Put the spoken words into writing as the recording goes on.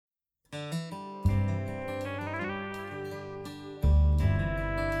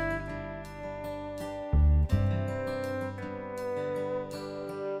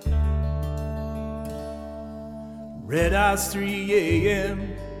Red eyes 3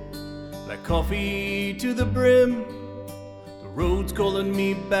 a.m. Like coffee to the brim. The road's calling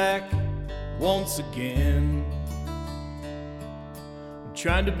me back once again. I'm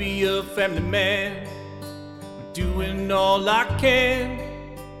trying to be a family man. I'm doing all I can.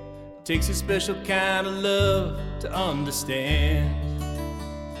 It takes a special kind of love to understand.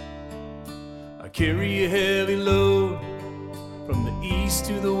 I carry a heavy load from the east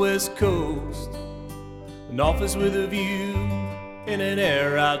to the west coast. An office with a view and an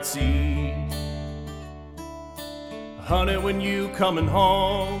air out sea. Honey, when you coming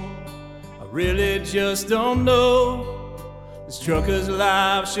home, I really just don't know. This trucker's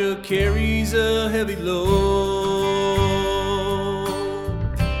life sure carries a heavy load.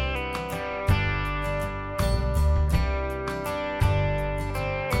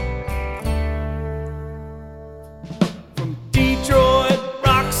 From Detroit,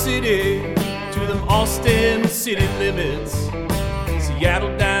 Rock City, to them Austin city limits,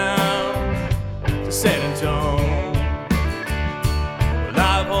 Seattle down to San Antonio. Well,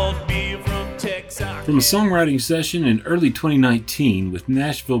 I've hauled beer from Texas. From a songwriting session in early 2019 with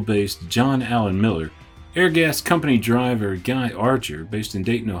Nashville-based John Allen Miller, Airgas company driver Guy Archer, based in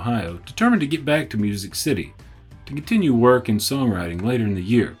Dayton, Ohio, determined to get back to Music City to continue work in songwriting later in the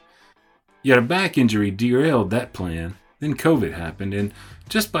year. Yet a back injury derailed that plan. Then COVID happened, and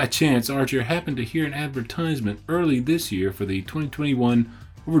just by chance, Archer happened to hear an advertisement early this year for the 2021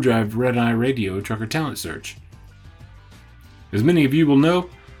 Overdrive Red Eye Radio Trucker Talent Search. As many of you will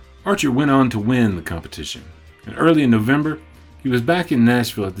know, Archer went on to win the competition, and early in November, he was back in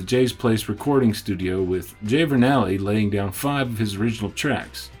Nashville at the Jay's Place recording studio with Jay Vernally laying down 5 of his original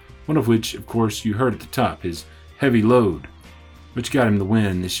tracks, one of which, of course, you heard at the top, his Heavy Load, which got him the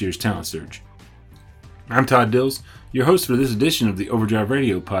win this year's Talent Search. I'm Todd Dills, your host for this edition of the Overdrive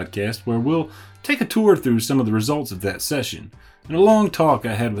Radio podcast, where we'll take a tour through some of the results of that session, and a long talk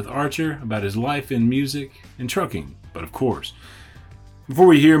I had with Archer about his life in music and trucking, but of course. Before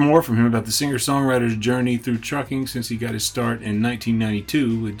we hear more from him about the singer-songwriter's journey through trucking since he got his start in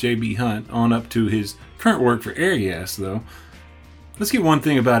 1992 with J.B. Hunt on up to his current work for Airgas, though, let's get one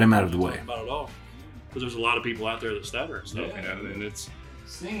thing about him out of the way. About it all. Because there's a lot of people out there that stutter and stuff, Yeah. you know, and it's...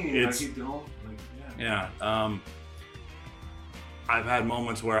 Singing, I keep going. Yeah. I've had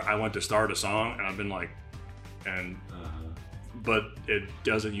moments where I went to start a song and I've been like, but it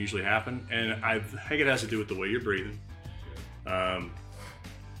doesn't usually happen. And I think it has to do with the way you're breathing. And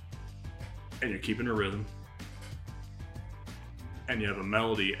you're keeping a rhythm. And you have a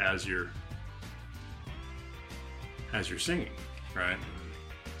melody as you're singing, right?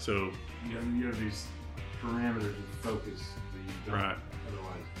 So you have these parameters of focus that you don't right.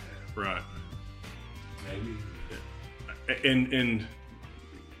 otherwise have. Right. Maybe. And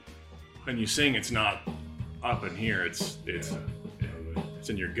when you sing, it's not up in here. It's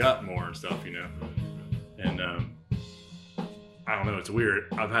in your gut more and stuff, you know. And I don't know. It's weird.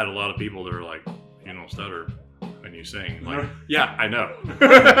 I've had a lot of people that are like, "You don't stutter when you sing." Like, yeah, I know.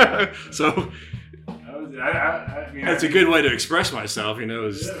 So I mean, it's a good way to express myself, you know.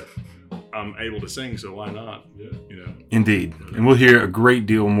 Is I'm able to sing, so why not? Yeah. You know. Indeed. And we'll hear a great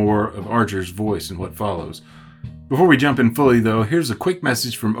deal more of Archer's voice in what follows. Before we jump in fully, though, here's a quick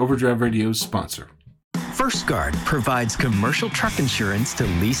message from Overdrive Radio's sponsor. First Guard provides commercial truck insurance to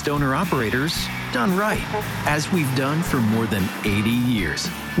leased owner-operators done right, as we've done for more than 80 years.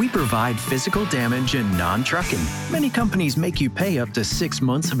 We provide physical damage and non-trucking. Many companies make you pay up to 6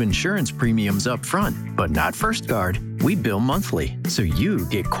 months of insurance premiums up front, but not First Guard. We bill monthly, so you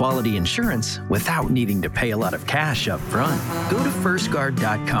get quality insurance without needing to pay a lot of cash up front. Go to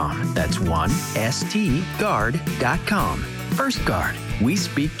firstguard.com. That's 1stguard.com. First Guard. We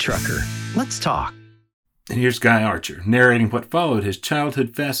speak trucker. Let's talk. And here's Guy Archer, narrating what followed his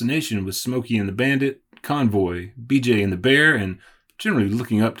childhood fascination with Smokey and the Bandit, Convoy, BJ and the Bear, and generally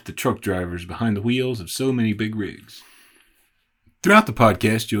looking up to the truck drivers behind the wheels of so many big rigs. Throughout the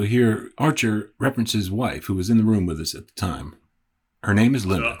podcast, you'll hear Archer reference his wife, who was in the room with us at the time. Her name is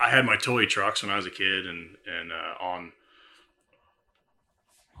Linda. So I had my toy trucks when I was a kid, and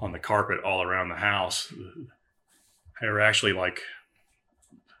on the carpet all around the house, they were actually like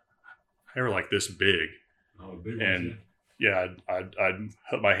this big. Oh, big and yeah, I'd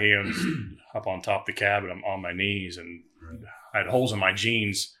put my hands up on top of the cab and I'm on my knees, and I had holes in my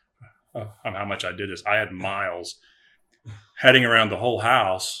jeans on how much I did this. I had miles heading around the whole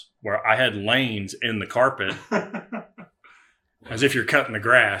house where I had lanes in the carpet as if you're cutting the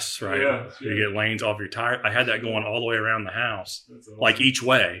grass, right? Yeah, you get lanes off your tire. I had that going all the way around the house, like each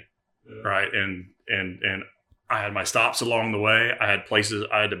way, right? And I had my stops along the way. I had places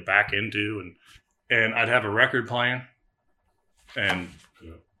I had to back into, and I'd have a record playing, and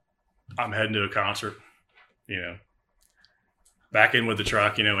I'm heading to a concert, back in with the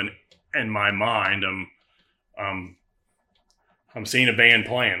truck, and in my mind, I'm seeing a band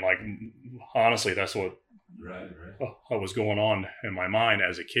playing. Like, honestly, that's what was going on in my mind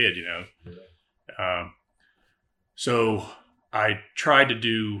as a kid, So I tried to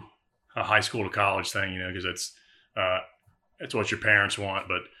do a high school to college thing, because it's what your parents want,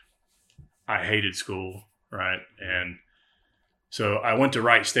 but I hated school, right? And so I went to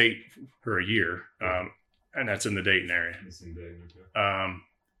Wright State for a year, and that's in the Dayton area.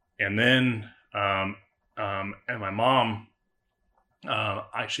 And then, and my mom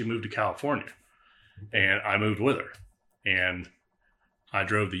actually moved to California, and I moved with her, and I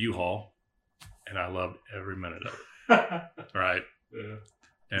drove the U-Haul, and I loved every minute of it. Right. Yeah.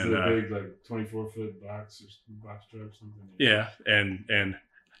 And is it a big, 24-foot box truck or something? Yeah. And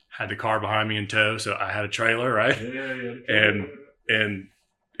had the car behind me in tow. So I had a trailer, right? Yeah.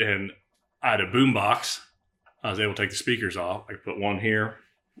 And I had a boom box. I was able to take the speakers off. I could put one here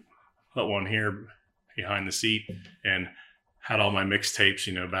behind the seat, and had all my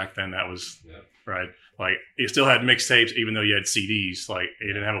mixtapes, back then that was right. Like, you still had mixtapes even though you had CDs. Like, you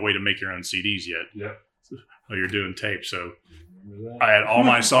didn't have a way to make your own CDs yet. Yeah. So you're doing tapes. So I had all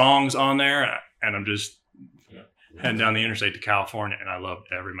my songs on there, and I'm just heading down the interstate to California, and I loved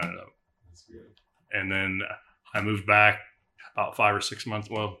every minute of it. That's good. And then I moved back about 5 or 6 months.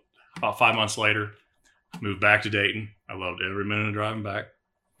 Well, about 5 months later, moved back to Dayton. I loved every minute of driving back.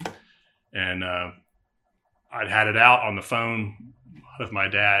 And I'd had it out on the phone with my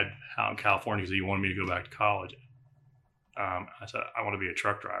dad out in California because he wanted me to go back to college. I said, I want to be a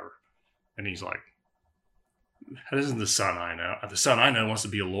truck driver. And he's like, that isn't the son I know. The son I know wants to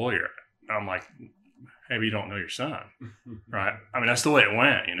be a lawyer. And I'm like, maybe you don't know your son, right? I mean, that's the way it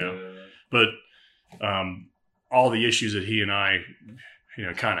went, But all the issues that he and I,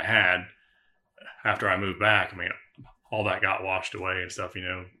 kind of had after I moved back, I mean, all that got washed away and stuff,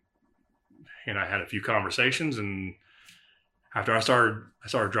 And I had a few conversations, and after I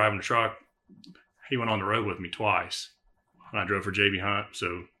started driving the truck, he went on the road with me twice. And I drove for JB Hunt,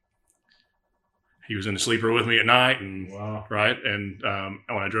 so he was in the sleeper with me at night, and right. And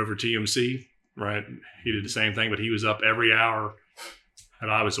when I drove for TMC, right, he did the same thing, but he was up every hour that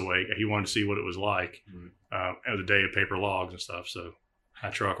I was awake. He wanted to see what it was like. It was a day of paper logs and stuff, so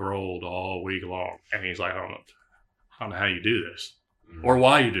that truck rolled all week long. And he's like, I don't know how you do this or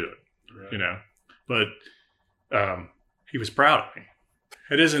why you do it, Right. But he was proud of me.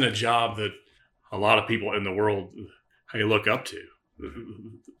 It isn't a job that a lot of people in the world look up to.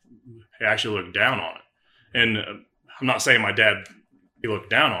 They actually look down on it. And I'm not saying my dad, he looked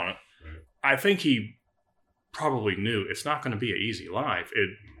down on it. Right. I think he probably knew it's not going to be an easy life.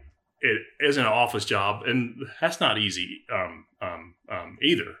 It isn't an office job, and that's not easy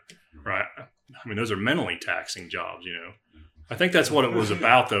either, right? I mean, those are mentally taxing jobs, I think that's what it was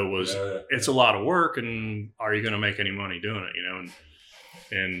about, though, was it's a lot of work, and are you going to make any money doing it,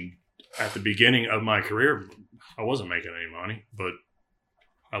 And at the beginning of my career, I wasn't making any money, but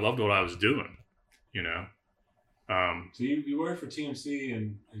I loved what I was doing, So you worked for TMC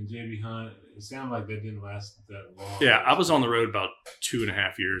and JB Hunt. It sounded like that didn't last that long. Yeah, I was on the road about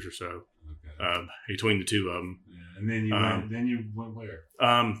 2.5 years or so, Okay. between the two of them. Yeah. And then you went where?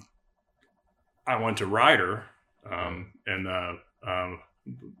 I went to Ryder, and I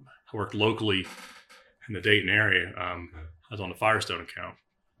worked locally in the Dayton area. I was on the Firestone account,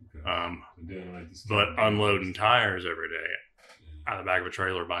 but unloading tires every day out of the back of a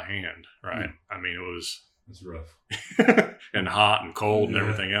trailer by hand, right? I mean, it was... That's rough. and hot and cold and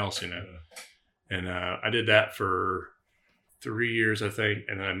everything else, And I did that for 3 years, I think,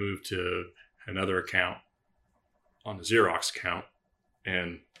 and then I moved to another account on the Xerox account,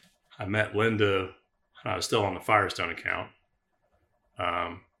 and I met Linda. I was still on the Firestone account,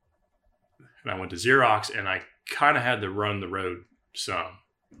 and I went to Xerox, and I kind of had to run the road some.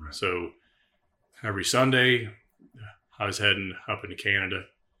 Right. So every Sunday, I was heading up into Canada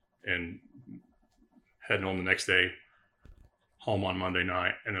and heading home the next day, home on Monday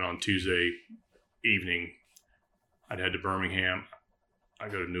night, and then on Tuesday evening, I'd head to Birmingham.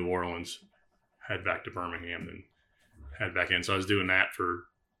 I'd go to New Orleans, head back to Birmingham, then head back in. So I was doing that for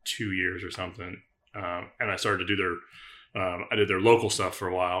 2 years or something. And I started to do I did their local stuff for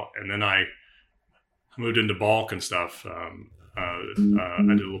a while, and then I moved into bulk and stuff. I did a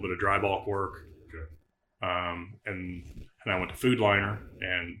little bit of dry bulk work. And I went to Food Liner,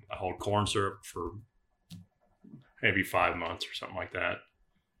 and I hauled corn syrup for maybe 5 months or something like that.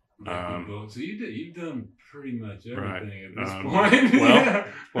 So you've done pretty much everything right. at this point.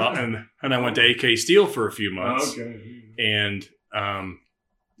 well, and I went to AK Steel for a few months. Okay. And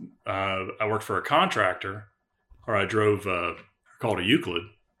I worked for a contractor, or I drove called a Euclid,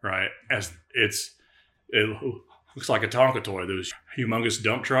 right? It looks like a Tonka toy, those humongous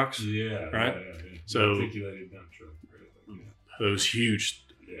dump trucks. Yeah. Right? Yeah. So articulated dump truck. those huge,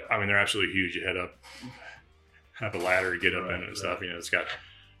 Yeah. I mean, they're absolutely huge. You head up, have a ladder to get up in it and stuff. You know, it's got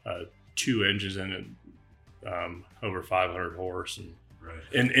 2 engines in it, over 500 horse.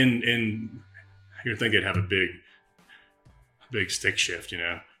 And you'd think it'd have a big stick shift, you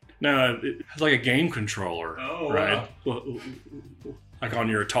know. No, it's like a game controller, right? Wow. Like on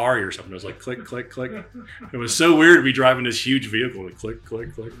your Atari or something. It was like click, click, click. It was so weird to be driving this huge vehicle and click,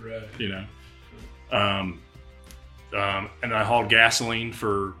 click, click, right. you know. And I hauled gasoline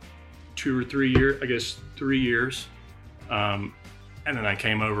for 2 or 3 years, I guess 3 years. And then I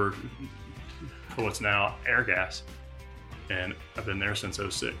came over for what's now Airgas. And I've been there since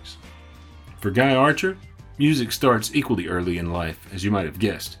 2006. For Guy Archer, music starts equally early in life, as you might have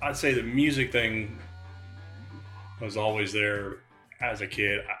guessed. I'd say the music thing was always there as a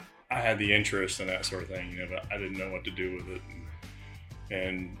kid. I had the interest in that sort of thing, you know, but I didn't know what to do with it.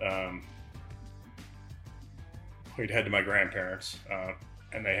 And we'd head to my grandparents,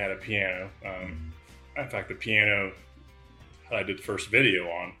 and they had a piano. In fact, the piano that I did the first video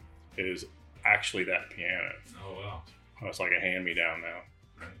on is actually that piano. Oh, wow. It's like a hand-me-down now.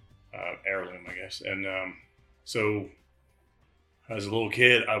 Right. Heirloom, I guess. And so as a little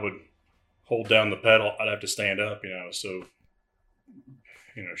kid, I would hold down the pedal. I'd have to stand up, you know, I was so,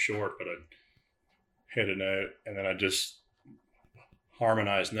 you know, short, but I'd hit a note and then I'd just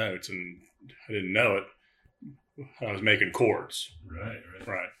harmonize notes, and I didn't know it. I was making chords.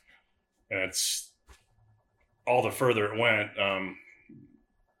 Right. And it's all the further it went.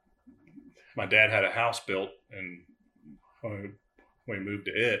 My dad had a house built, and when we moved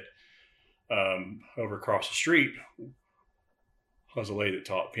to it, over across the street was a lady that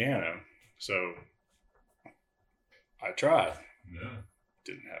taught piano. So I tried. Yeah.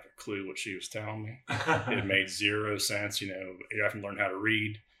 Didn't have a clue what she was telling me. It made zero sense. You know, you have to learn how to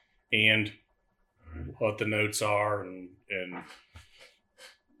read and what the notes are, and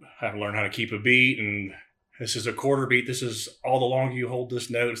have to learn how to keep a beat. And this is a quarter beat. This is all the longer you hold this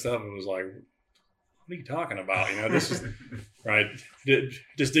note and stuff. It was like, what are you talking about? You know, this is right. It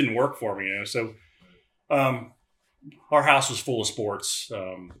just didn't work for me, you know? So, our house was full of sports.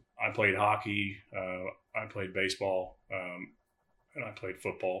 I played hockey. I played baseball. And I played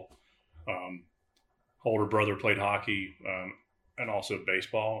football. Older brother played hockey, and also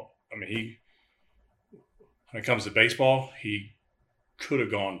baseball. I mean, when it comes to baseball, he could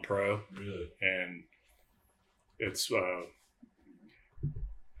have gone pro. Really? And it's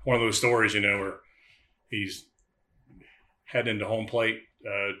one of those stories, you know, where he's heading into home plate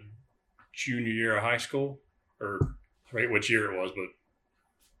junior year of high school, or I forget which year it was, but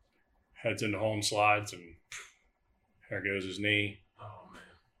heads into home slides, and there goes his knee. Oh,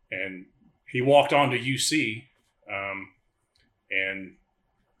 man. And he walked on to UC, and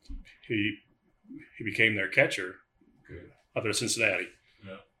he became their catcher up at Cincinnati.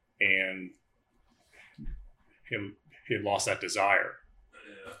 Yeah. And he had lost that desire.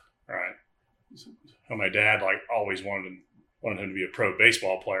 Yeah. Right. So my dad always wanted him to be a pro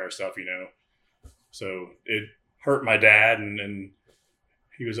baseball player and stuff, you know. So it hurt my dad, and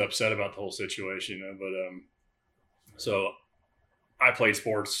he was upset about the whole situation, you know. But so I played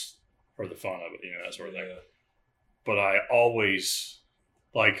sports for the fun of it, you know, that sort of thing. But I always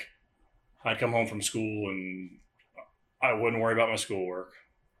I'd come home from school and I wouldn't worry about my schoolwork.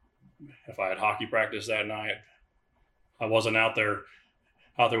 If I had hockey practice that night, I wasn't out there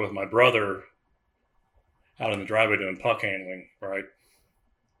with my brother out in the driveway doing puck handling, right?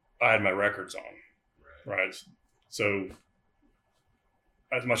 I had my records on, right? So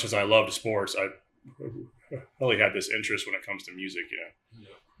as much as I loved sports, I really had this interest when it comes to music, you know.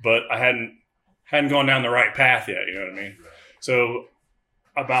 Yeah. But I hadn't gone down the right path yet, you know what I mean? Right. So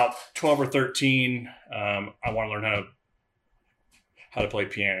about 12 or 13, I want to learn how to play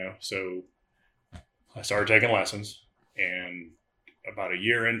piano. So I started taking lessons, and about a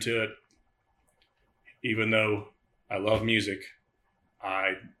year into it, even though I love music,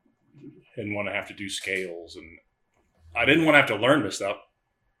 I didn't want to have to do scales, and I didn't want to have to learn this stuff.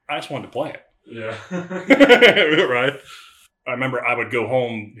 I just wanted to play it. Yeah. Right. I remember I would go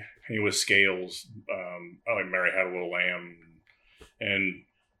home with scales. Mary Had a Little Lamb, and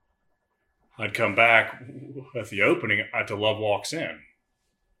I'd come back at the opening. I had to Love Walks In,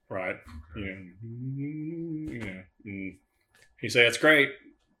 right? Okay. You know, and he'd say, "That's great."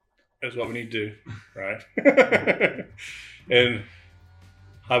 That's what we need to do, right? And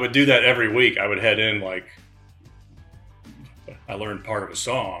I would do that every week. I would head in like I learned part of a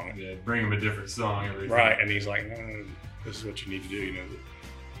song. Yeah, bring him a different song every time. Right, and he's like, no, this is what you need to do. You know.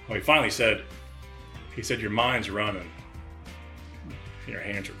 Well, he finally said, your mind's running, your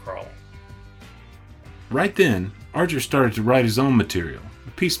hands are crawling. Right then, Archer started to write his own material.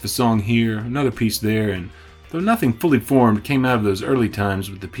 A piece of a song here, another piece there, and though nothing fully formed came out of those early times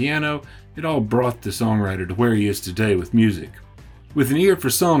with the piano, it all brought the songwriter to where he is today with music. With an ear for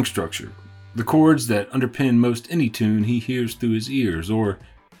song structure, the chords that underpin most any tune he hears through his ears, or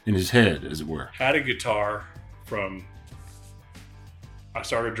in his head, as it were. Had a guitar from, I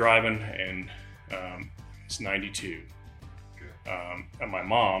started driving and it's 92. And my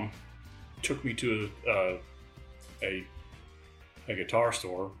mom took me to a guitar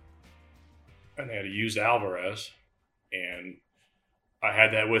store, and they had a used Alvarez, and I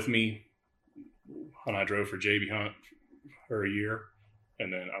had that with me when I drove for JB Hunt for a year,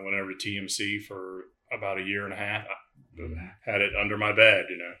 and then I went over to TMC for about a year and a half. I had it under my bed,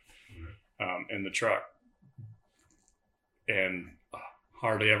 in the truck, and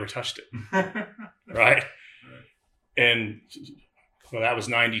hardly ever touched it. Right? And well, that was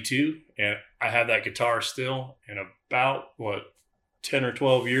 92, and I had that guitar still. And about 10 or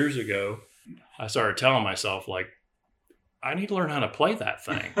 12 years ago, I started telling myself, like, I need to learn how to play that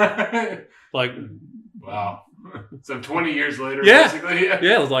thing. Like, wow. So 20 years later, yeah, basically. yeah.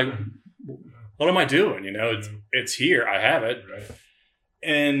 It was like, what am I doing? It's here. I have it. Right.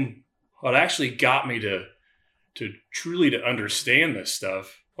 And what actually got me to truly to understand this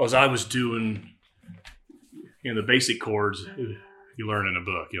stuff was I was doing, the basic chords you learn in a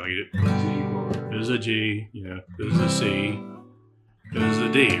book. This is a G, this is a C, this is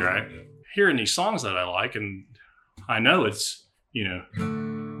a D, right? Hearing these songs that I like, and I know it's,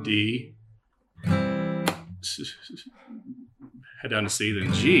 D, head down to C,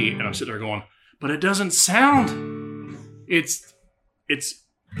 then G, and I'm sitting there going, but it doesn't sound, it's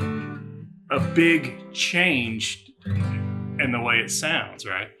a big change in the way it sounds,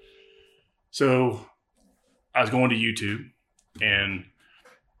 right? So I was going to YouTube, and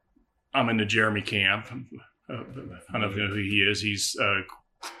I'm in the Jeremy camp. I don't know who he is. He's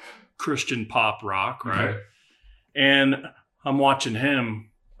Christian pop rock, right? Okay. And I'm watching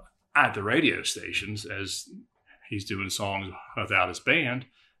him at the radio stations as he's doing songs without his band,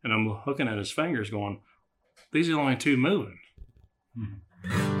 and I'm looking at his fingers going, these are the only two moving.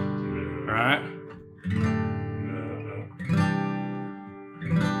 Right?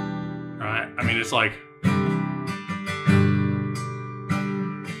 Right? I mean, it's like,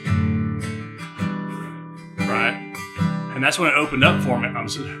 right? And that's when it opened up for me. I'm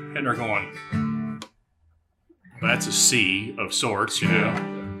sitting there going, well, that's a C of sorts,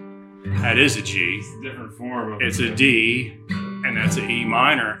 That is a G. It's a different form of it's a D, and that's an E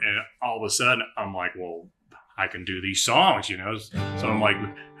minor. And all of a sudden, I'm like, well, I can do these songs, So I'm like,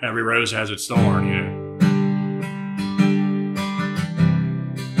 every rose has its thorn,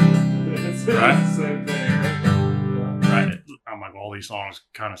 Right? Same thing, right? I'm like, well, all these songs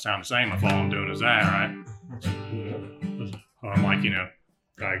kind of sound the same if all I'm doing is that, right? I'm like,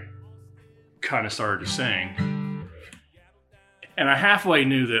 I kind of started to sing. And I halfway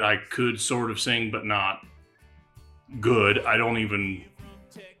knew that I could sort of sing, but not good. I don't even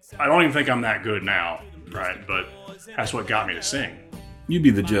think I'm that good now, right? But that's what got me to sing. You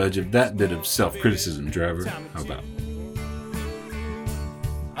be the judge of that bit of self-criticism, Driver. How about?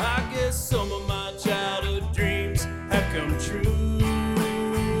 I guess some of my childhood dreams have come true.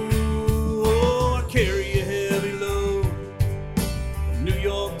 Oh, I carry a heavy load from New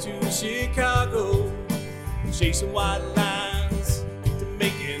York to Chicago, chasing white lines to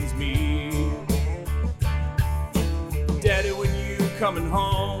make ends meet. Daddy, when you coming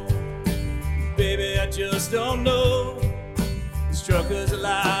home? Baby, I just don't know. This trucker's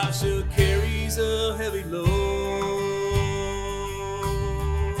life sure carries a heavy load.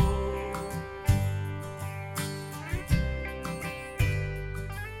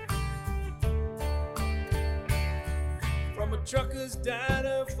 From a trucker's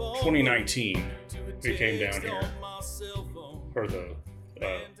diner for 2019, we came down here for the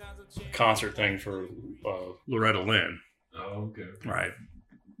concert thing for Loretta Lynn. Oh, okay. Right.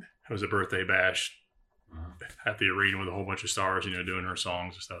 It was a birthday bash at the arena with a whole bunch of stars, doing her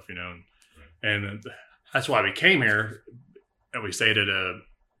songs and stuff, And that's why we came here, and we stayed at a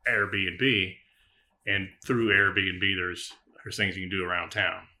Airbnb. And through Airbnb, there's things you can do around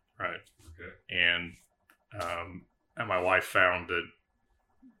town, right? Okay. And my wife found that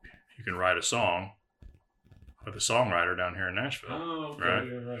you can write a song the songwriter down here in Nashville. Oh, okay. Right?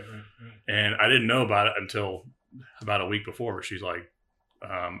 Yeah, right. And I didn't know about it until about a week before. But she's like,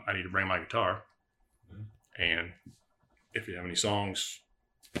 I need to bring my guitar, and if you have any songs,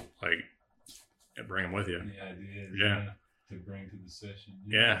 like, bring them with you. The idea is Yeah. to bring to the session.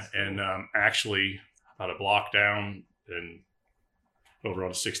 Yeah, and actually, about a block down and over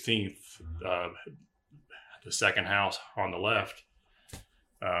on the 16th, the second house on the left,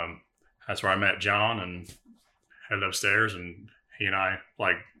 that's where I met John and headed upstairs, and he and I,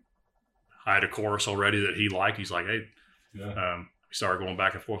 like, I had a chorus already that he liked. He's like, hey, we started going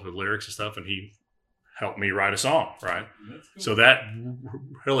back and forth with lyrics and stuff, and he helped me write a song, right? That's cool. So that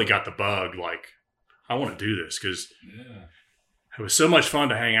really got the bug, like, I want to do this, because it was so much fun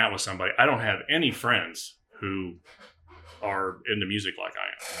to hang out with somebody. I don't have any friends who are into music like I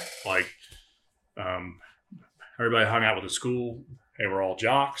am. Like, everybody hung out with the school. They were all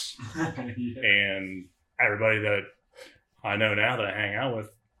jocks. Yeah. And everybody that I know now that I hang out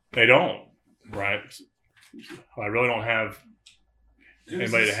with, they don't, right? I really don't have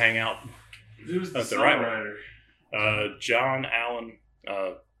anybody to hang out. Who was the That's the right songwriter? John Allen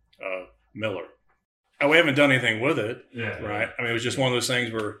Miller. And we haven't done anything with it, Yeah. right? I mean, it was just one of those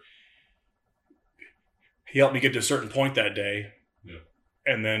things where he helped me get to a certain point that day,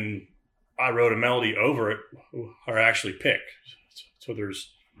 and then I wrote a melody over it, or actually picked. So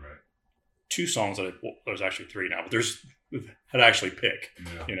there's two songs that there's actually three now, but there's I'd actually pick,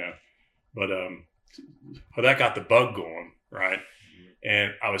 you know. But that got the bug going, right?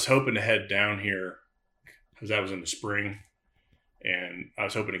 And I was hoping to head down here because that was in the spring, and I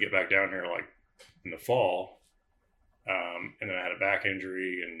was hoping to get back down here like in the fall. And then I had a back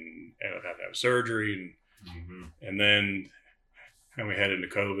injury and I had to have surgery, and then we headed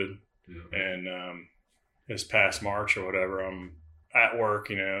into COVID. And this past March or whatever, I'm at work,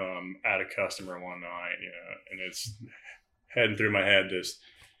 you know, I'm at a customer one night, you know, and it's heading through my head just,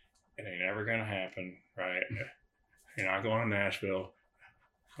 it ain't ever gonna happen, right? You're not going to Nashville.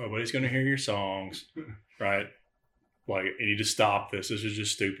 Nobody's gonna hear your songs, right? Like, you need to stop this. This is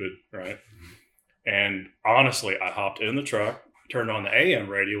just stupid, right? And honestly, I hopped in the truck, turned on the AM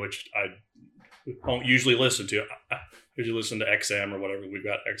radio, which I don't usually listen to. I usually listen to XM or whatever. We've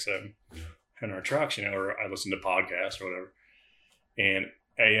got XM in our trucks, you know, or I listen to podcasts or whatever. And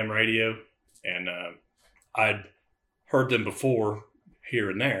AM radio, and I'd heard them before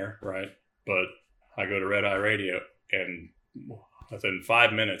here and there, right? But I go to Red Eye Radio, and within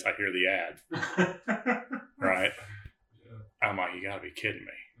 5 minutes, I hear the ad, right? I'm like, you gotta be kidding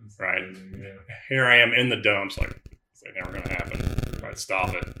me, right? Here I am in the dumps, like, it's never gonna happen, right?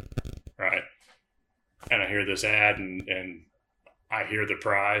 Stop it, right? And I hear this ad, and I hear the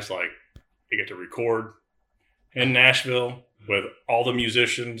prize, like, you get to record in Nashville with all the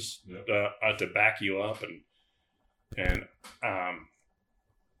musicians to back you up, and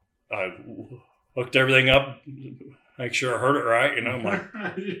I looked everything up, make sure I heard it right, you know. I'm like,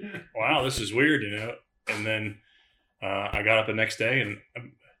 wow, this is weird, you know. And then I got up the next day and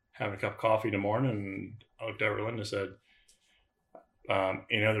I'm having a cup of coffee in the morning, and I looked over at Linda and said,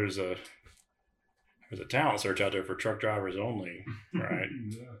 you know, there's a talent search out there for truck drivers only, right?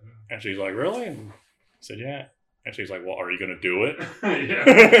 And she's like, really? And I said, yeah. And she's like, well, are you going to do it?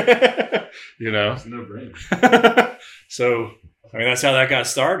 Yeah. You know? It's no brainer. So, I mean, that's how that got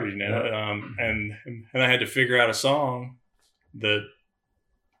started, you know? And I had to figure out a song that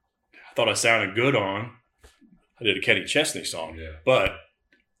I thought I sounded good on. I did a Kenny Chesney song. Yeah. But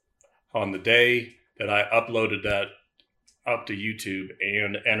on the day that I uploaded that up to YouTube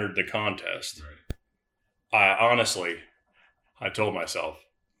and entered the contest, I told myself,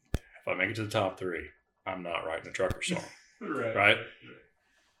 if I make it to the top 3, I'm not writing a trucker song. Right?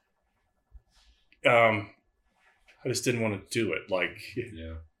 I just didn't want to do it. Like,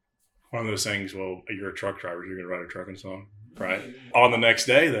 one of those things, well, you're a truck driver, you're going to write a trucking song, right? On the next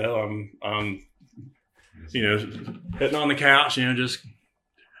day, though, I'm you know, hitting on the couch, you know, just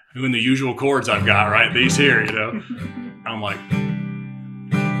doing the usual chords I've got, right? These here, you know. I'm like,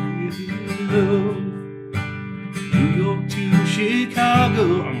 New York to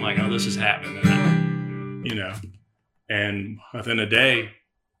Chicago. I'm like, oh, this is happening now, you know. And within a day,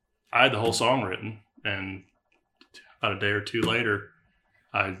 I had the whole song written, and about a day or two later,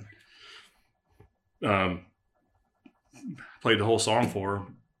 I played the whole song for her,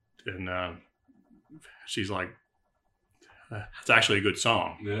 and she's like, it's actually a good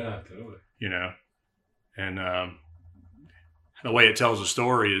song. Yeah, totally. You know, and the way it tells a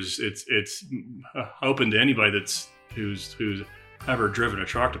story is it's open to anybody who's ever driven a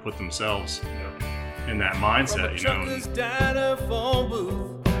truck to put themselves in that mindset, you know. From a trucker's diner phone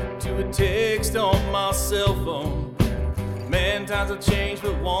booth to stupid text on my cell phone. Man, times have changed,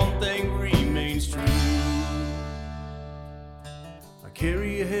 but one thing remains true. I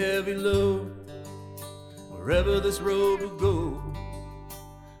carry a heavy load wherever this road will go.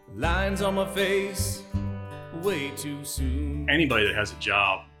 Lines on my face, way too soon. Anybody that has a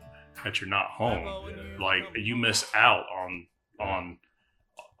job that you're not home, like you miss out on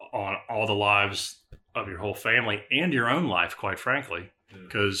all the lives of your whole family and your own life, quite frankly.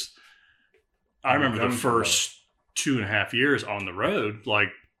 Because I remember the first 2.5 years on the road, like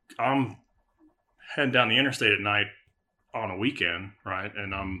I'm heading down the interstate at night on a weekend, right?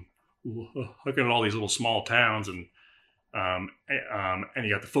 And I'm looking at all these little small towns, and you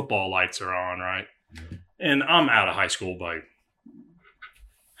got the football lights are on, right? Yeah. And I'm out of high school by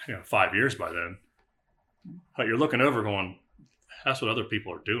 5 years by then. But you're looking over going, that's what other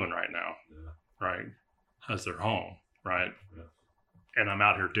people are doing right now, right? As they're home, right? Yeah. And I'm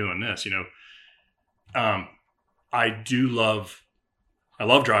out here doing this, I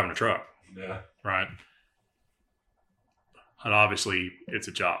love driving a truck. Yeah. Right. And obviously it's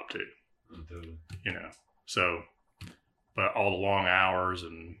a job too. Totally. So, but all the long hours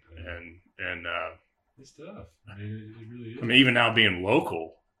and it's tough. I mean, it really is. I mean, even now being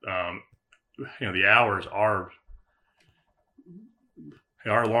local, the hours are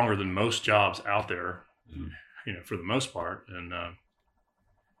longer than most jobs out there, for the most part.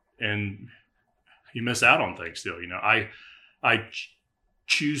 And you miss out on things still, I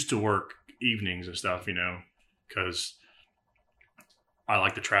choose to work evenings and stuff, because I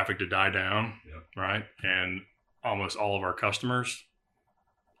like the traffic to die down, right? And almost all of our customers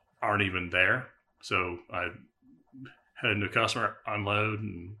aren't even there. So I head into a customer, unload,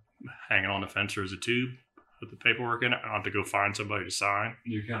 and hanging on the fence there's a tube with the paperwork in it. I don't have to go find somebody to sign.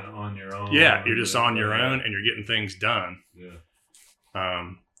 You're kind of on your own. Yeah, you're just on your own, and you're getting things done. Yeah.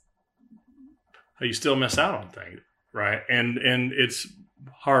 You still miss out on things, right? And it's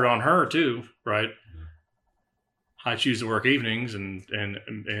hard on her too, right? I choose to work evenings, and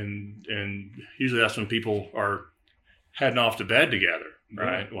usually that's when people are heading off to bed together,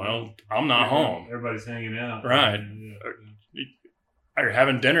 right? Yeah. Well, I'm not home. Everybody's hanging out, right? Or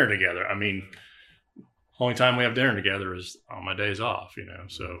having dinner together. I mean, only time we have dinner together is on my days off,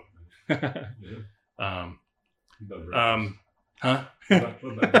 So, huh?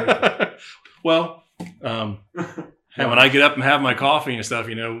 Well, and when I get up and have my coffee and stuff,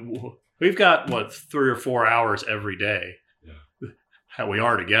 we've got 3 or 4 hours every day that we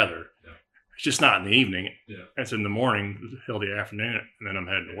are together. Yeah. It's just not in the evening. Yeah. It's in the morning till the afternoon, and then I'm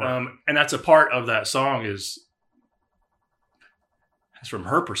heading to work. And that's a part of that song is from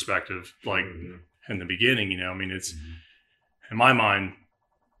her perspective, like in the beginning, I mean, it's in my mind,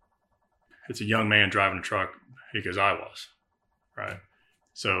 it's a young man driving a truck because I was, right?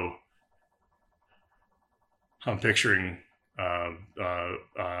 So I'm picturing a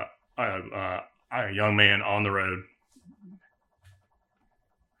young man on the road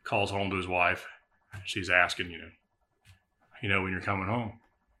calls home to his wife. She's asking, when you're coming home.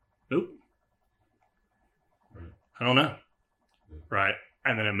 Nope. Right. I don't know. Yeah. Right.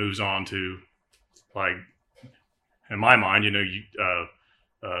 And then it moves on to, like, in my mind, you've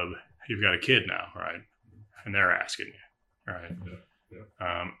got a kid now, right? And they're asking you, right? Yeah.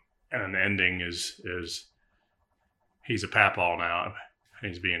 Yeah. And then the ending is he's a papaw now.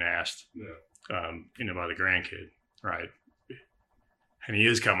 He's being asked, by the grandkid, right? And he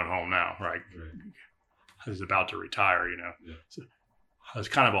is coming home now, right? He's about to retire, Yeah. So it's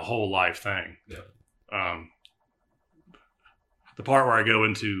kind of a whole life thing. Yeah. The part where I go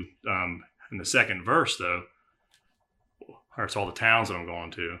into in the second verse, though, where it's all the towns that I'm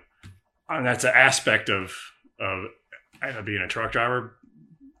going to, and that's an aspect of being a truck driver.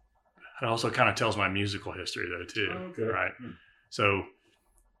 It also kind of tells my musical history, though, too. Oh, okay. Right? So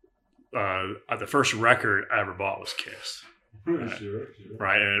the first record I ever bought was Kiss. Right? Sure.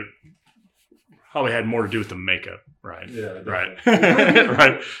 Right? And it probably had more to do with the makeup, right? Yeah. Right.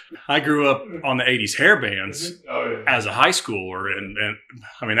 Right. I grew up on the 80s hair bands as a high schooler, and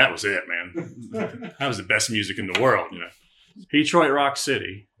I mean, that was it, man. That was the best music in the world, Detroit Rock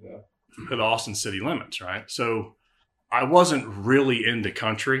City, the Austin city limits, right? So I wasn't really into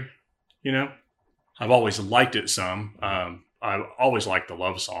country. I've always liked it some. I always liked the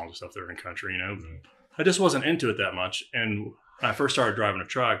love songs and stuff that are in country, Right. I just wasn't into it that much. And when I first started driving a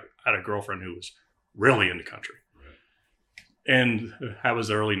truck, I had a girlfriend who was really into country. Right. And that was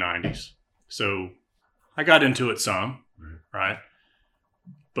the early 90s. So I got into it some, right?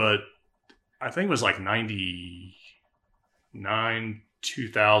 But I think it was like 99,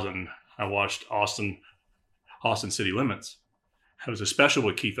 2000, I watched Austin City Limits. was a special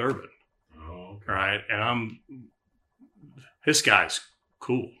with Keith Urban. Oh, okay. Right. And this guy's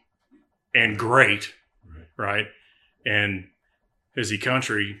cool and great. Right. And is he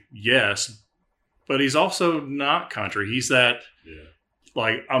country? Yes. But he's also not country. He's that,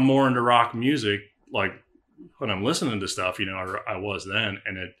 like, I'm more into rock music, like when I'm listening to stuff, you know, I was then,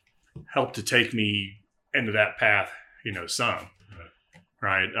 and it helped to take me into that path, you know, some.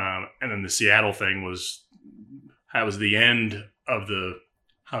 Right. And then the Seattle thing was the end of the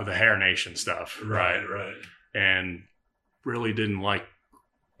Hair Nation stuff. Right. And really didn't like,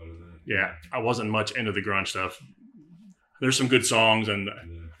 I wasn't much into the grunge stuff. There's some good songs and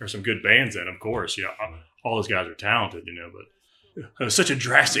there's some good bands in, of course. Yeah. All those guys are talented, you know, but it was such a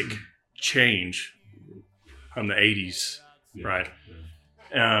drastic change from the 80s. Right.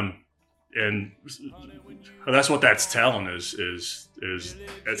 And that's what that's telling is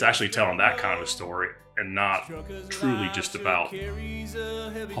it's actually telling that kind of a story and not truly just about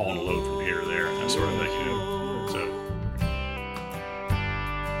hauling a load from here to there, that sort of thing, you know. So.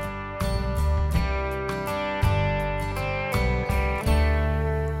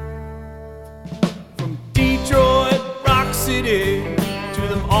 From Detroit, Rock City, to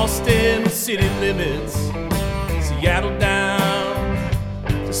them Austin city limits, Seattle down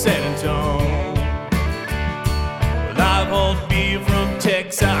to San Antonio. Well, I've hauled beer from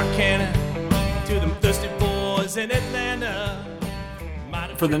Texarkana to them thirsty boys in Atlanta.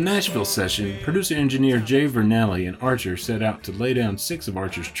 For the Nashville session, producer-engineer Jay Vernelli and Archer set out to lay down 6 of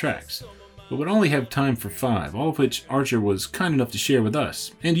Archer's tracks, but would only have time for 5, all of which Archer was kind enough to share with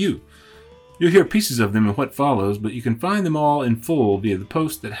us, and you. You'll hear pieces of them in what follows, but you can find them all in full via the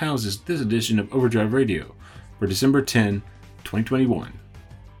post that houses this edition of Overdrive Radio for December 10, 2021.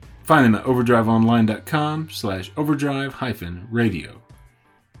 Find them at overdriveonline.com/overdrive-radio.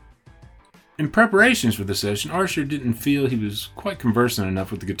 In preparations for the session, Archer didn't feel he was quite conversant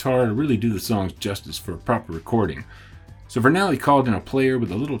enough with the guitar to really do the songs justice for a proper recording, so Vernelli called in a player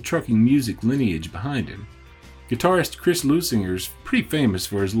with a little trucking music lineage behind him. Guitarist Chris Lusinger's pretty famous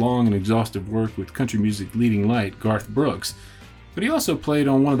for his long and exhaustive work with country music leading light Garth Brooks, but he also played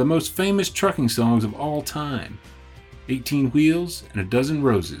on one of the most famous trucking songs of all time, 18 Wheels and a Dozen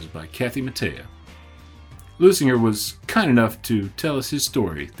Roses by Kathy Mattea. Lusinger was kind enough to tell us his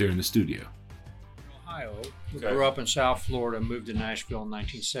story there in the studio. Ohio. We grew up in South Florida, moved to Nashville in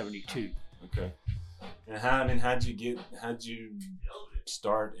 1972. Okay. And how'd you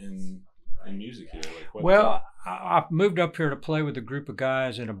start in music here? Well, I moved up here to play with a group of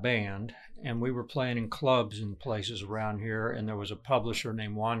guys in a band, and we were playing in clubs and places around here, and there was a publisher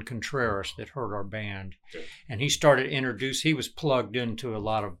named Juan Contreras that heard our band. Okay. And he was plugged into a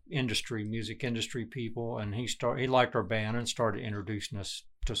lot of music industry people, and he liked our band and started introducing us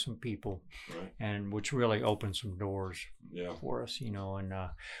to some people, Right. and which really opened some doors Yeah. for us, you know, and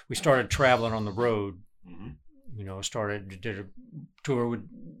we started traveling on the road. Mm-hmm. You know, did a tour with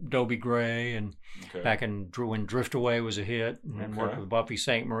Dobie Gray, and back when Drift Away was a hit, and then worked with Buffy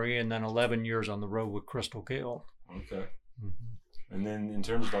St. Marie, and then 11 years on the road with Crystal Kill. Okay. Mm-hmm. And then in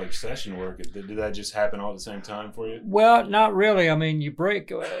terms of like session work, did that just happen all at the same time for you? Well, not really. I mean, you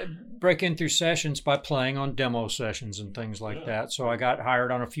break in through sessions by playing on demo sessions and things like that. So I got hired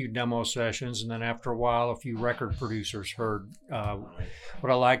on a few demo sessions, and then after a while, a few record producers heard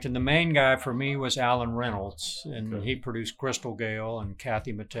what I liked. And the main guy for me was Alan Reynolds, and he produced Crystal Gale and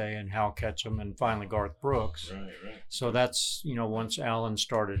Kathy Mattea and Hal Ketchum and finally Garth Brooks. Right. So that's, you know, once Alan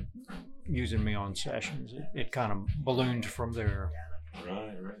started using me on sessions, it kind of ballooned from there.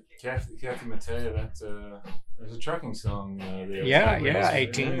 Right. Kathy Mattea, that's there's a trucking song.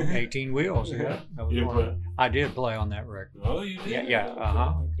 18 Wheels. Yeah, that was You didn't one. play? I did play on that record. Oh, you did? Yeah,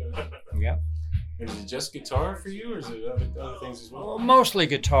 Okay. Yeah. And is it just guitar for you, or is it other things as well? Well, mostly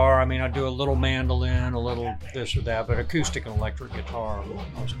guitar. I mean, I do a little mandolin, a little this or that, but acoustic and electric guitar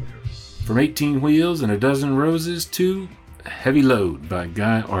mostly. From 18 Wheels and a Dozen Roses to Heavy Load by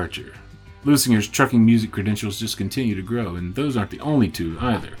Guy Archer. Lusinger's trucking music credentials just continue to grow, and those aren't the only two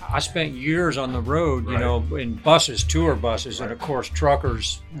either. I spent years on the road, you know, in buses, tour buses, and of course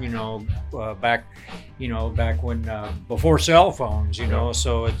truckers, you know, back when before cell phones, you know.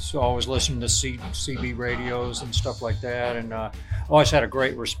 So it's always listening to CB radios and stuff like that, and always had a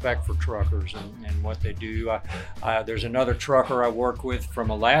great respect for truckers and what they do. There's another trucker I work with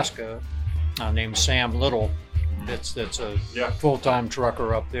from Alaska named Sam Little. That's a full-time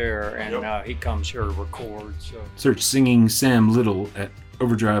trucker up there, and he comes here to record. So Search Singing Sam Little at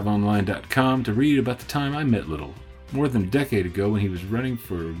overdriveonline.com to read about the time I met Little, more than a decade ago when he was running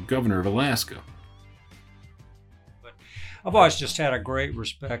for governor of Alaska. I've always just had a great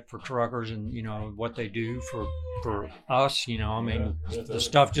respect for truckers and what they do for us. I mean, the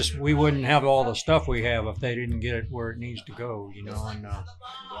stuff we wouldn't have all the stuff we have if they didn't get it where it needs to go. And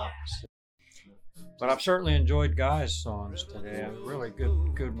but I've certainly enjoyed Guy's songs today. Really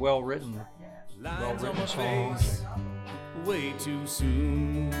good, well written songs. Way too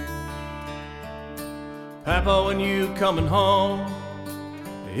soon. Papa, when you coming home,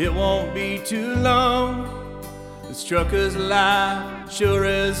 it won't be too long. This trucker's life sure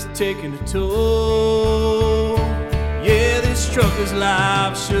is taking a toll. Yeah, this trucker's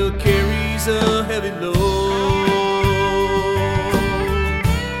life sure carries a heavy load.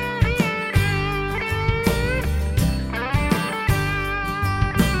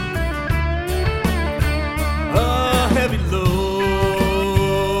 A heavy load.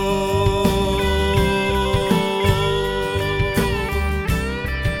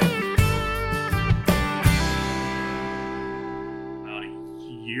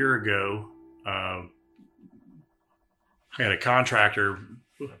 Ago, I had a contractor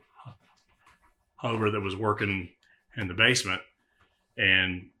over that was working in the basement,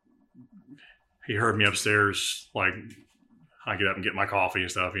 and he heard me upstairs. Like, I get up and get my coffee and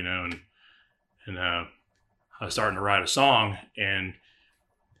stuff, and I was starting to write a song, and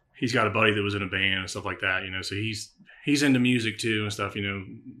he's got a buddy that was in a band and stuff like that, so he's into music too and stuff, we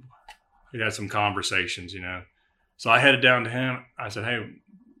had some conversations, so I headed down to him. I said, hey,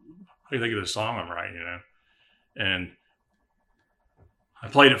 what do you think of this song I'm writing, And I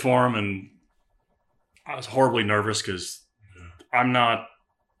played it for him, and I was horribly nervous because I'm not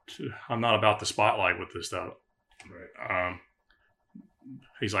about the spotlight with this stuff. Right.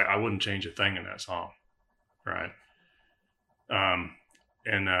 He's like, I wouldn't change a thing in that song. Right.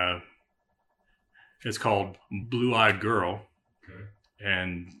 And it's called Blue Eyed Girl. Okay.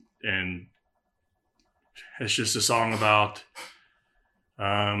 And it's just a song about,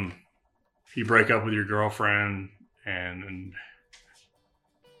 you break up with your girlfriend and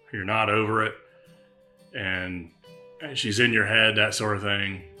you're not over it, and she's in your head, that sort of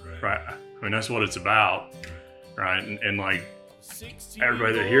thing. Right. I mean, that's what it's about. Right. And like,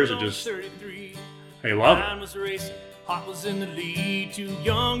 everybody that hears it just, they love it. Heart was in the lead, too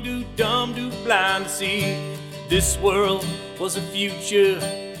young, too dumb, too blind to see. This world was a future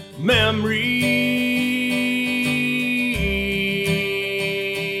memory.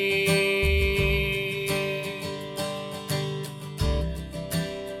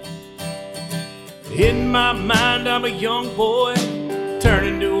 In my mind, I'm a young boy,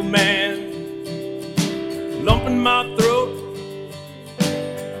 turning to a man. Lump in my throat,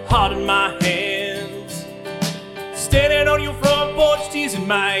 heart in my hands. Standing on your front porch, tears in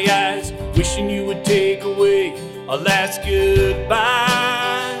my eyes, wishing you would take away our last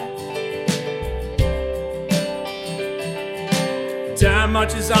goodbye. Time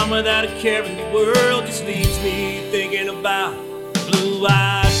marches on without a care in the world, just leaves me thinking about the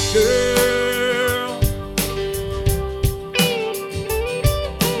blue-eyed girl.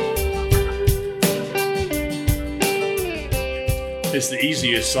 It's the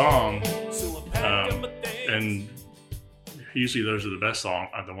easiest song, and usually those are the best songs,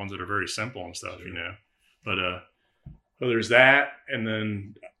 the ones that are very simple and stuff, But there's that, and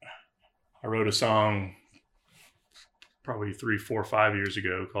then I wrote a song probably 3, 4, 5 years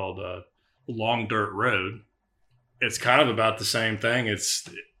ago called Long Dirt Road. It's kind of about the same thing.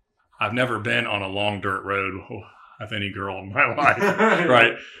 I've never been on a long dirt road with any girl in my life,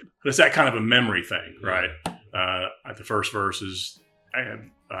 right? But it's that kind of a memory thing, right? At the first verses, I had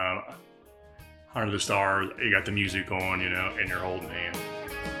Under the Stars, you got the music going, and you're holding hands.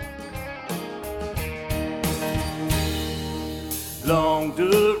 Long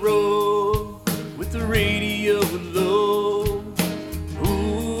dirt road with the radio low.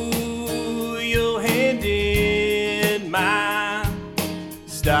 Ooh, your hand in mine.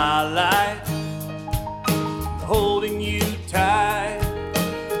 Starlight holding you tight.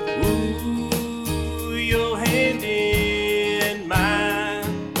 Ooh, your hand in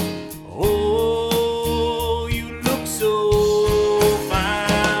mine. Oh, you look so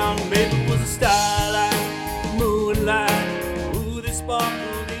fine. Maybe it was a starlight, moonlight. Ooh, they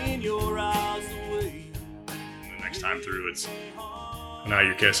sparkled in your eyes away. And the next time through, it's now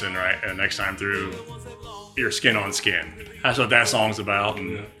you're kissing, right? And next time through, you're skin on skin. That's what that song's about.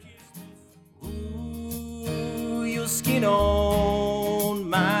 And ooh, your skin on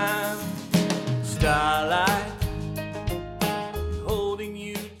mine. Starlight holding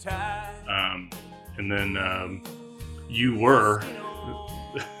you tight. And then You Were.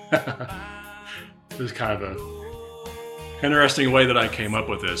 This is kind of a interesting way that I came up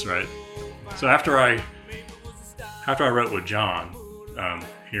with this, right? So after I after I wrote with John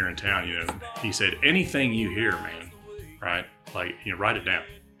here in town, you know, he said, anything you hear, man, right? Like, you know, write it down,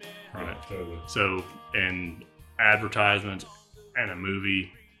 right? Yeah, totally. So, in advertisements and a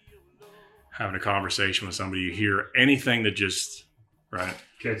movie, having a conversation with somebody, you hear anything that just, right?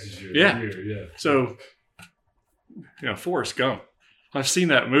 Catches your Yeah. ear, yeah. So, you know, Forrest Gump, I've seen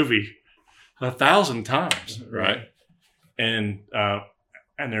that movie 1,000 times, right? And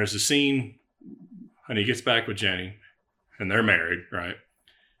there's a scene when he gets back with Jenny, and they're married, right?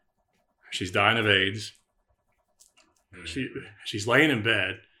 She's dying of AIDS. She's laying in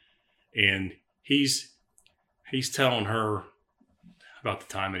bed, and he's telling her about the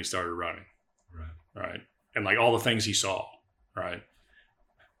time that he started running, right? And like all the things he saw, right?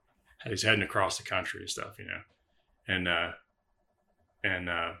 He's heading across the country and stuff, you know,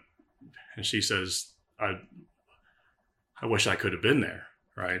 and she says, I wish I could have been there,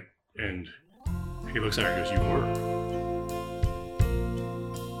 right? And he looks at her and goes, you were.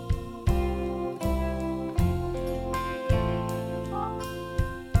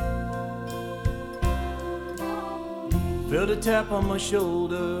 Felt a tap on my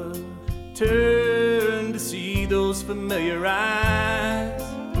shoulder, turned to see those familiar eyes.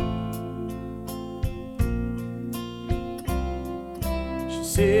 She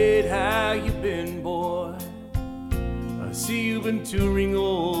said, how you been, boy? I see you've been touring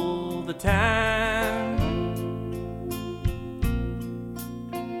all the time.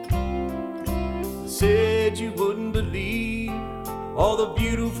 I said you wouldn't believe all the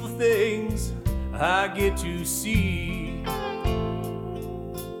beautiful things I get to see.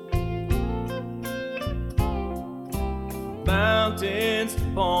 Mountains to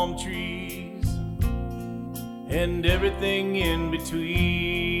palm trees and everything in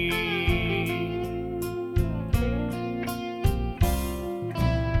between.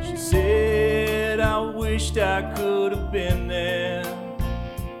 She said, I wished I could have been there.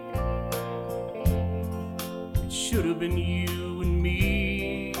 It should have been you and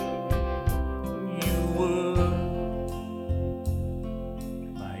me. You were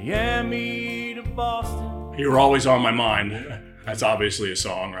Miami to Boston. You were always on my mind. That's obviously a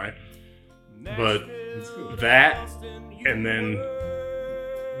song, right? But that, and then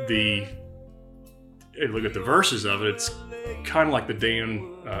look at the verses of it, it's kind of like the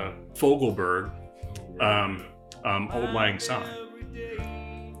Dan Fogelberg Old Lang Syne,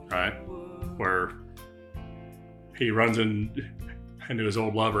 right? Where he runs into his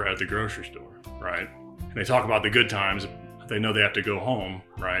old lover at the grocery store, right? And they talk about the good times. They know they have to go home,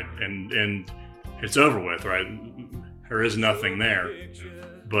 right? And it's over with, right? There is nothing there.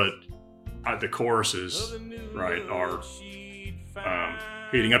 But the choruses, right, are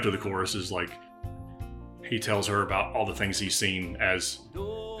leading up to the choruses, like he tells her about all the things he's seen as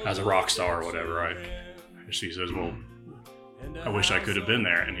a rock star or whatever, right? And she says, well, I wish I could have been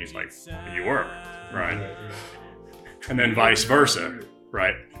there. And he's like, you were, right? And then vice versa,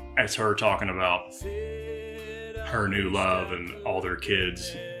 right? It's her talking about her new love and all their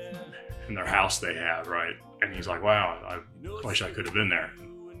kids and their house they have, right? And he's like, wow, I wish I could have been there.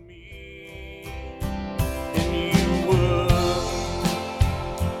 And you were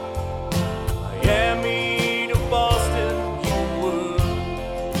Miami to Boston, you were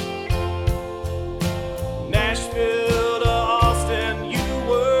Nashville to Austin, you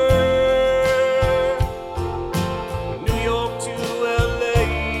were New York to LA,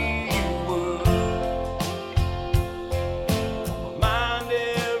 you were my mind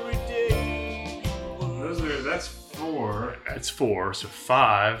every day, you were. That's 4. That's 4, so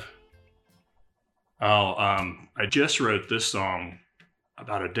 5. I just wrote this song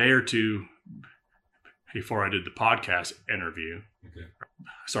about a day or two before I did the podcast interview. Okay.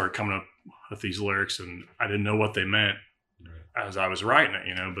 I started coming up with these lyrics, and I didn't know what they meant as I was writing it,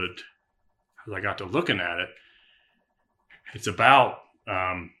 you know, but as I got to looking at it, it's about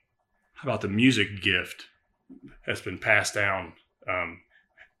the music gift that's been passed down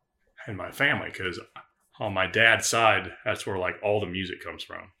in my family, because on my dad's side, that's where like all the music comes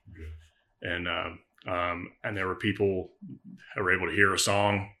from. Okay. And there were people that were able to hear a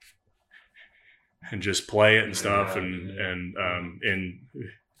song and just play it and stuff, and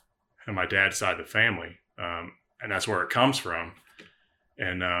my dad's side of the family, and that's where it comes from.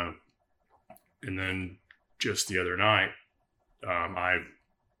 And then just the other night, I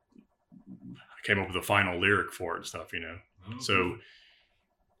came up with a final lyric for it and stuff, you know. Oh, So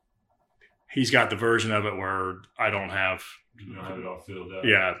he's got the version of it where I don't have. you don't have it all filled out.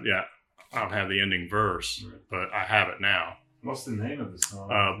 Yeah. I don't have the ending verse, Right. but I have it now. What's the name of the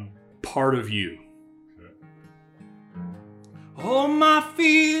song? Part of You. All my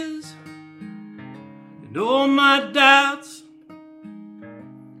fears And all my doubts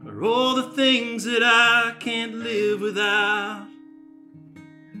are all the things that I can't live without.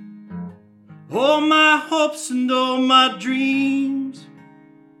 All my hopes and all my dreams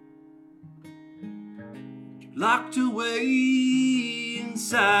locked away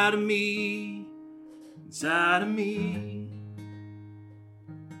inside of me, inside of me.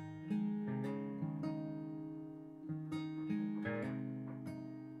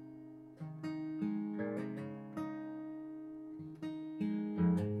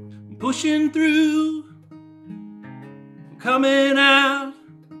 I'm pushing through, I'm coming out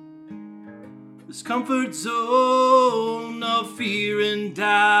this comfort zone of fear and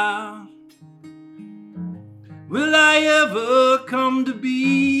doubt. Will I ever come to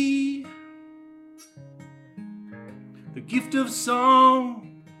be the gift of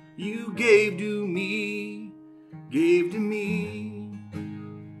song you gave to me, gave to me?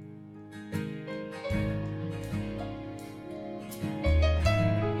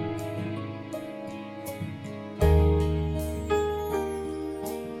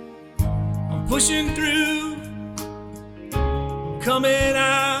 I'm pushing through, coming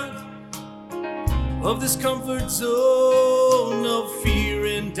out of this comfort zone of fear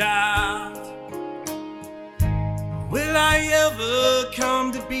and doubt. Will I ever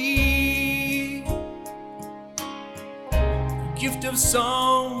come to be the gift of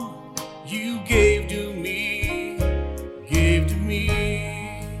song you gave to me, gave to me?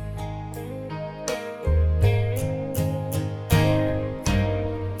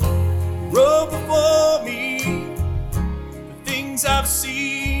 Road before me, the things I've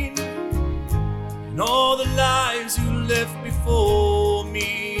seen, and all the lives you left before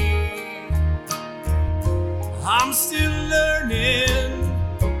me. I'm still learning.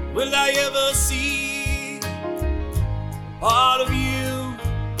 Will I ever see part of you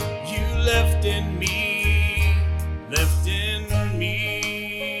left in me, left in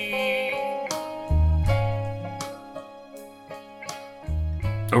me?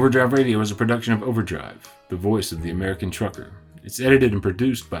 Overdrive Radio is a production of Overdrive, the voice of the American trucker. It's edited and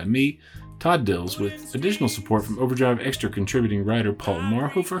produced by me, Todd Dills, with additional support from Overdrive Extra contributing writer Paul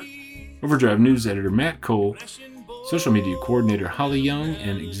Marhofer, Overdrive News editor Matt Cole, social media coordinator Holly Young,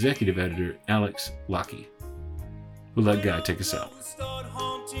 and executive editor Alex Lockey. We'll let Guy take us out. Start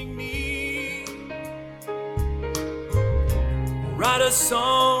haunting me. Write a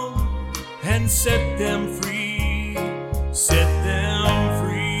song and set them free, set them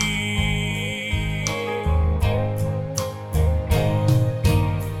free.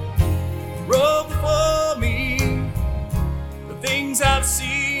 Road before me, the things I've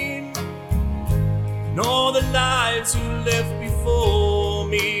seen, and all the lives you left before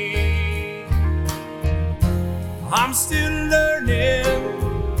me. I'm still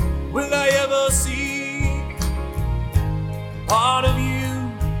learning. Will I ever see part of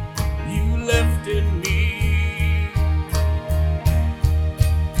you left in me?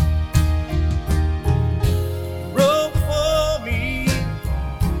 Road before me,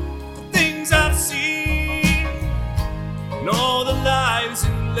 the things I've seen, and all the lives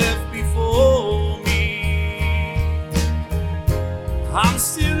you left before me. I'm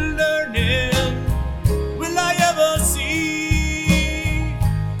still